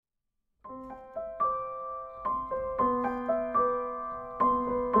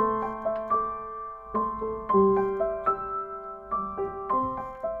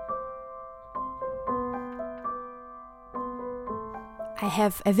I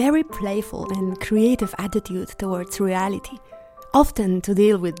have a very playful and creative attitude towards reality. Often, to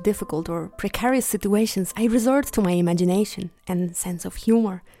deal with difficult or precarious situations, I resort to my imagination and sense of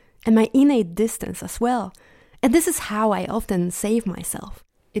humor, and my innate distance as well. And this is how I often save myself.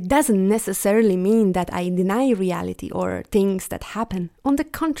 It doesn't necessarily mean that I deny reality or things that happen. On the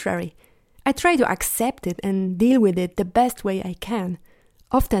contrary, I try to accept it and deal with it the best way I can.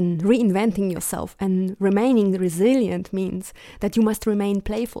 Often reinventing yourself and remaining resilient means that you must remain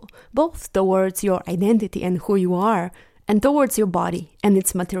playful, both towards your identity and who you are, and towards your body and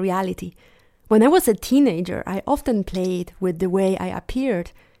its materiality. When I was a teenager, I often played with the way I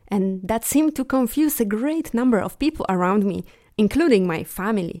appeared, and that seemed to confuse a great number of people around me, including my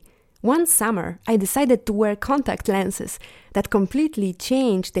family. One summer, I decided to wear contact lenses that completely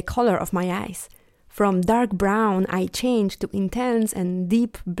changed the color of my eyes. From dark brown, I changed to intense and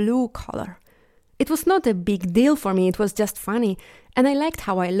deep blue color. It was not a big deal for me, it was just funny, and I liked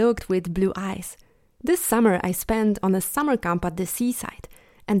how I looked with blue eyes. This summer I spent on a summer camp at the seaside,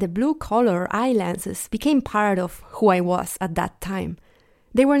 and the blue color eye lenses became part of who I was at that time.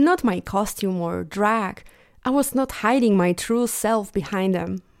 They were not my costume or drag. I was not hiding my true self behind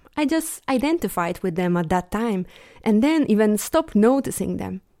them. I just identified with them at that time, and then even stopped noticing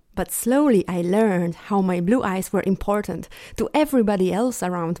them. But slowly I learned how my blue eyes were important to everybody else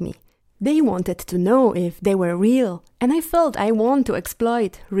around me. They wanted to know if they were real, and I felt I want to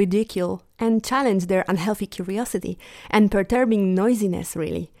exploit, ridicule, and challenge their unhealthy curiosity and perturbing noisiness,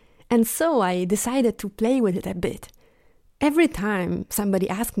 really. And so I decided to play with it a bit. Every time somebody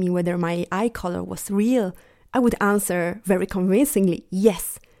asked me whether my eye color was real, I would answer very convincingly,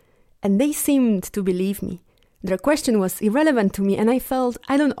 yes. And they seemed to believe me. Their question was irrelevant to me, and I felt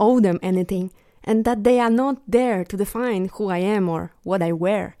I don't owe them anything, and that they are not there to define who I am or what I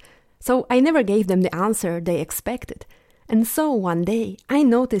wear. So I never gave them the answer they expected. And so one day, I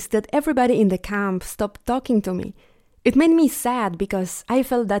noticed that everybody in the camp stopped talking to me. It made me sad because I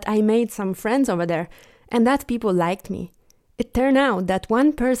felt that I made some friends over there, and that people liked me. It turned out that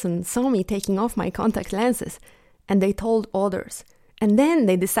one person saw me taking off my contact lenses, and they told others. And then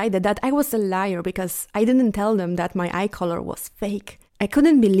they decided that I was a liar because I didn't tell them that my eye color was fake. I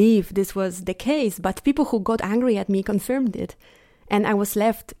couldn't believe this was the case, but people who got angry at me confirmed it. And I was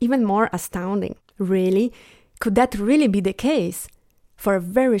left even more astounding. Really? Could that really be the case? For a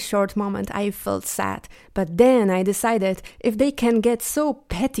very short moment I felt sad, but then I decided if they can get so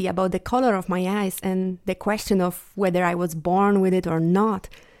petty about the color of my eyes and the question of whether I was born with it or not,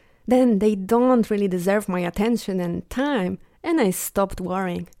 then they don't really deserve my attention and time. And I stopped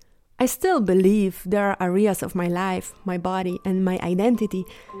worrying. I still believe there are areas of my life, my body, and my identity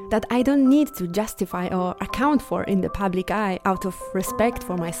that I don't need to justify or account for in the public eye out of respect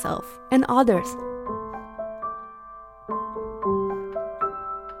for myself. And others